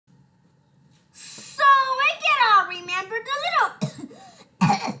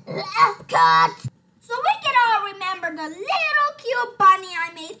cut! So we can all remember the little cute bunny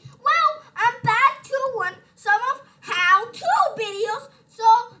I made. Well, I'm back to some of how-to videos. So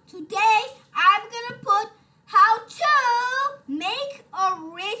today I'm gonna put how to make a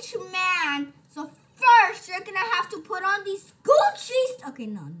rich man. So first you're gonna have to put on these Gucci's. Okay,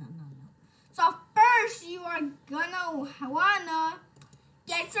 no. So first you are gonna wanna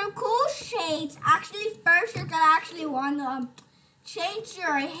get some cool shades. Actually, first you're gonna actually wanna change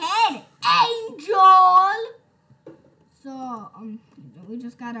your head, Angel. So we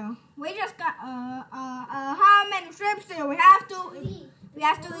just got how many shrimps do we have to eat? We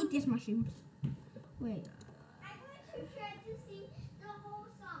have to eat these mushrooms. Wait. I'm going to try to see the whole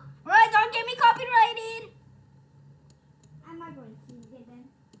song. Alright, don't get me copyrighted. I'm not going to get them.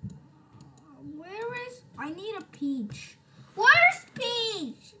 I need a peach. Where's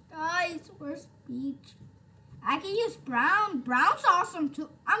Peach? Guys, where's Peach? I can use brown. Brown's awesome too.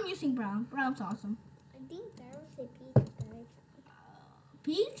 I'm using brown. Brown's awesome. I think there was a peach that I found.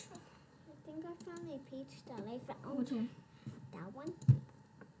 Peach? I think I found a peach that I found. Which one? That one?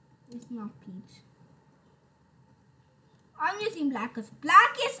 It's not peach. I'm using black because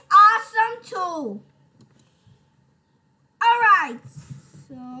black is awesome too. Alright,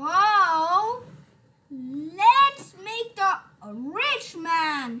 so let's make the rich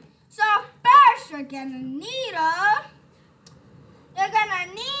man. So first you're gonna need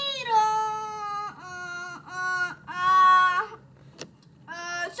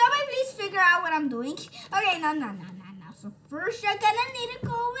somebody please figure out what I'm doing. Okay, no. So first you're gonna need to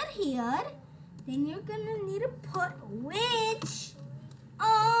go over here. Then you're gonna need to put which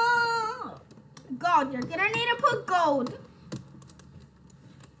gold. You're gonna need to put gold.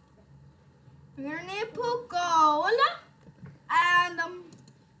 You're gonna need to put gold. And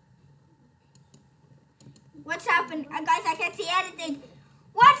what's happening? Guys, I can't see anything.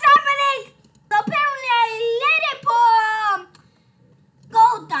 What's happening? So apparently I let it put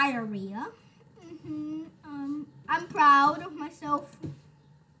gold diarrhea. I'm proud of myself.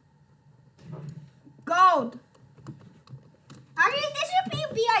 Gold. Actually, this should be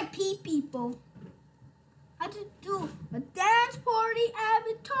VIP people. I have to do a dance party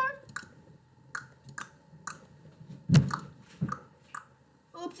avatar.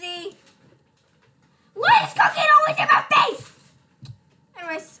 Oopsie. What is cooking always in my face?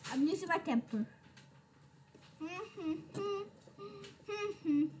 Anyways, I'm losing my temper.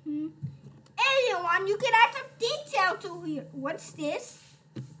 Anyone, you can add some detail to here. What's this?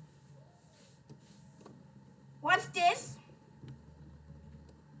 What's this?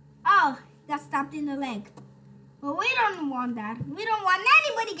 Oh, got stabbed in the leg. But we don't want that. We don't want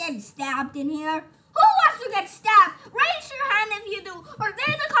anybody getting stabbed in here. Who wants to get stabbed? Raise your hand if you do. Or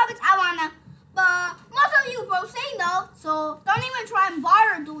there in the comments, I wanna. But most of you will say no. So don't even try and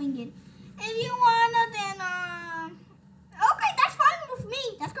bother doing it. If you wanna, then okay, that's fine with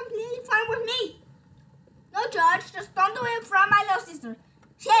me. That's completely fine with me. No judge. Just don't do it from my little sister.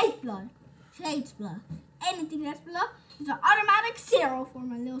 Shades blood. Shades blood. Anything that's blood is an automatic 0 for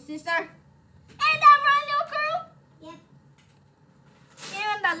my little sister. Ain't that right, little girl? Yep.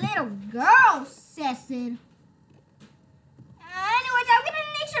 Even the little girl says it. Anyways, I'm gonna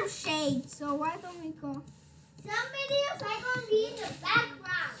need some shades. So why don't we go? Some videos are going to be in the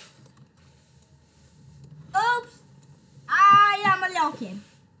background. Oops. I am a little kid.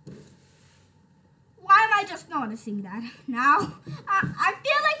 Why am I just noticing that now? I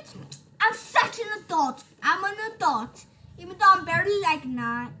feel like I'm such an adult. I'm an adult. Even though I'm barely like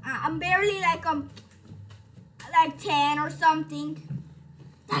 9. I'm barely like 10 or something.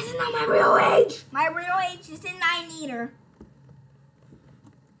 That's not my real age. My real age isn't 9 either.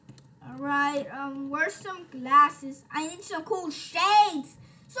 Alright, where's some glasses? I need some cool shades.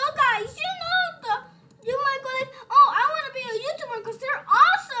 So guys, you might go like, oh, I want to be a YouTuber because they're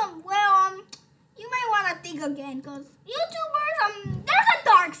awesome. Well, you might want to think again because YouTubers, there's a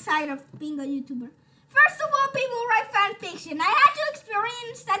dark side of being a YouTuber. First of all, people write fan fiction. I had to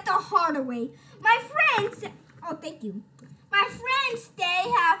experience that the harder way. My friends, oh, thank you. My friends, they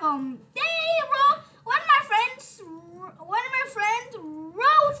wrote, one of my friends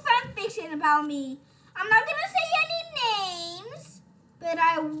wrote fan fiction about me. I'm not going to say any names, but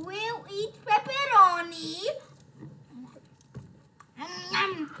I will eat pepperoni.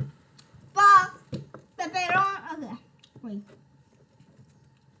 But pepperoni, okay, wait.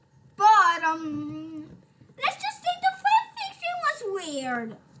 But let's just say the fan fiction was weird.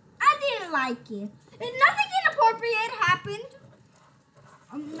 I didn't like it. And nothing inappropriate happened.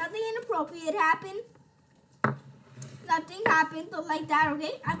 Nothing inappropriate happened. Nothing happened like that,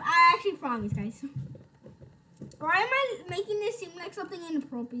 okay? I actually promise, guys. Why am I making this seem like something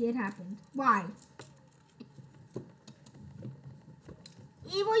inappropriate happened? Why?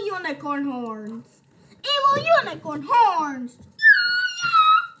 Evil unicorn horns. Evil unicorn horns.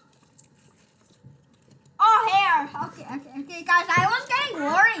 Oh, hair. Okay, guys. I was getting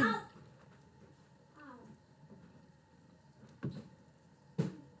worried.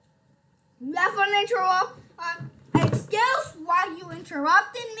 Definitely excuse why you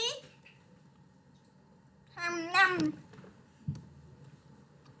interrupted me.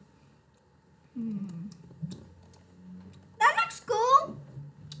 That looks cool.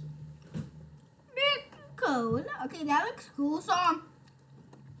 Very cool. Okay, that looks cool. So,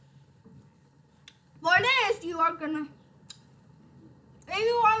 for this, you are gonna, if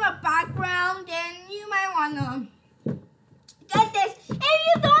you want a background, then you might wanna get this. If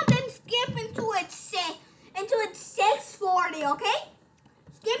you don't, then skip into it 640. Okay,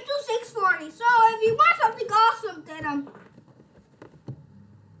 skip to 640. So if you want something awesome, then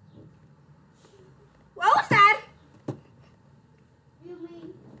what was that? You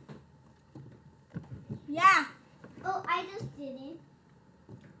mean? Yeah. Oh, I just did it.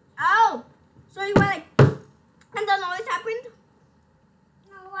 Oh, so you were like, and the noise happened?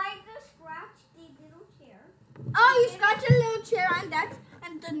 No, I just scratched the little chair. Oh, you scratched a little chair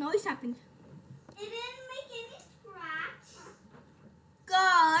and the noise happened. It didn't make any scratch.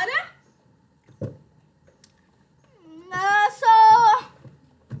 Good. So,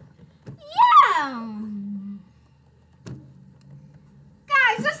 yeah.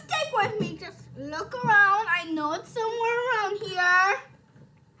 Guys, just stick with me. Just look around. I know it's somewhere around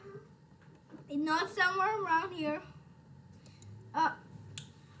here.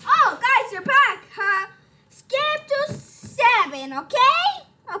 Oh, guys, you're back, huh? Skip to 7, okay?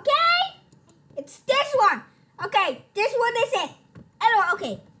 Okay? It's this one. Okay, this one they say.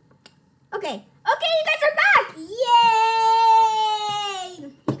 Okay. Okay, you guys are back. Yay! You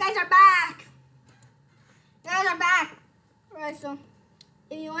guys are back. Alright, so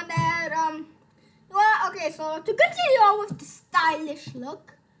if you want that, okay, so to continue on with the stylish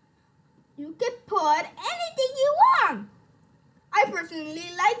look, you can put anything you want. I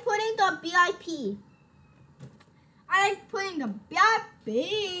personally like putting the BIP. I like putting the BIP.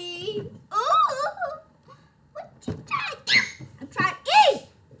 Ooh! What you trying? I'm trying to eat!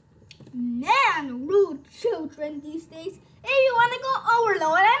 Man, rude children these days. If you want to go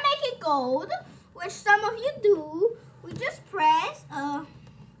overload and make it gold, which some of you do, we just press, I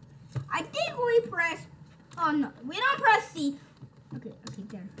think we press, oh no, we don't press C. Okay,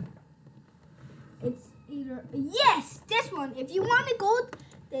 there. It's either, yes, this one. If you want to gold,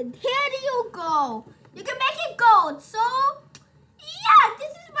 then here you go. You can make it gold. So, yeah,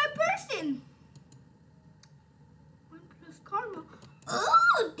 this is my person. 1 plus karma.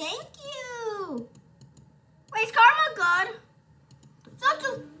 Oh, thank you. Wait, is karma good? So to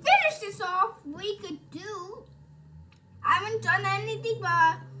finish this off, we could do, I haven't done anything,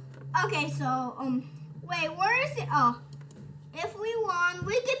 but, okay, so, wait, where is it? Oh, if we want,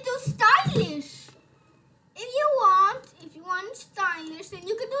 we could do stylish. If you want stylish, then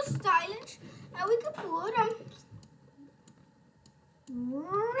you can do stylish, and we could put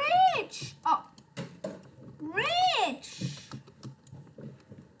rich. Oh, rich.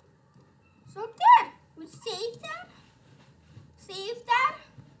 So there, we save that,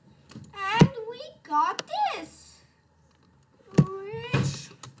 and we got this.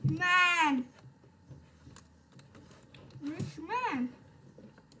 Rich man.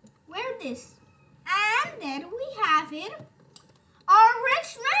 Wear this. And then we have it. Our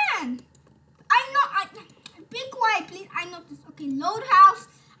rich man. Be quiet, please. I know this. Okay, load house.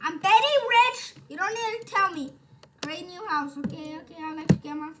 I'm very rich. You don't need to tell me. Great new house. Okay. I'd like to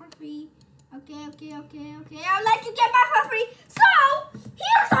get mine for free. Okay. I'd like to get mine for free. So,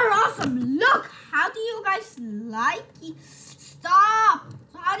 here's our awesome look. How do you guys like it? Stop.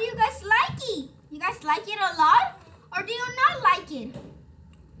 So, how do you guys like it? You guys like it a lot? Or do you not like it?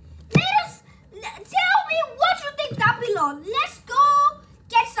 Tell me what you think down below. Let's go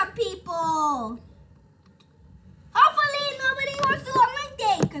get some people. Hopefully nobody wants to online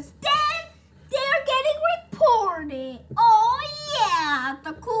date, because then they're getting reported. Oh yeah,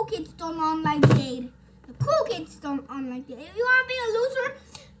 the cool kids don't online date. If you want to be a loser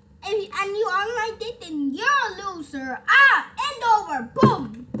and you online date, then you're a loser. End over.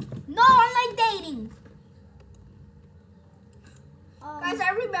 Boom. No online dating. Guys, I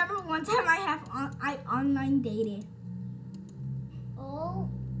remember one time I online dated. Oh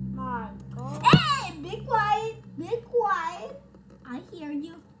my God. Hey, be quiet. I hear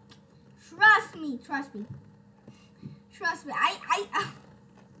you. Trust me.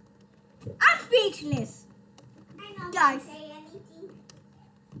 I'm speechless. guys. Say anything?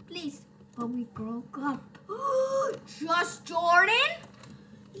 Please. But we broke up. Just Jordan?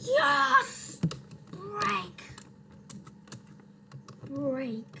 Yes.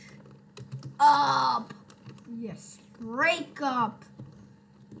 Break up. Yes, break up.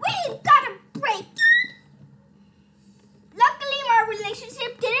 We gotta break. Luckily, my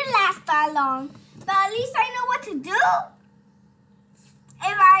relationship didn't last that long. But at least I know what to do.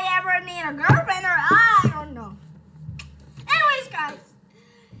 If I ever need a girlfriend or I don't know. Anyways, guys.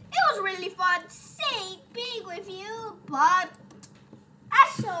 It was really fun being with you. But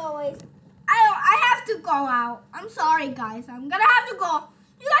as always, I have to go out. I'm sorry, guys. I'm gonna have to go.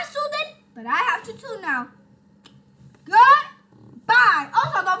 You guys too then? But I have to too now. Goodbye.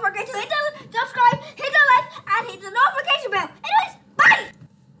 Also, don't forget to hit the subscribe, hit the like, and hit the notification bell. Anyways, bye.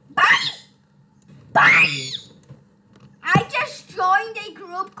 Bye. Bye. I just joined a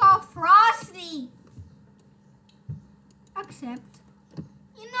group called Frosty. Accept.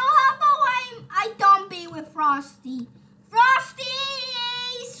 You know, how about I don't be with Frosty?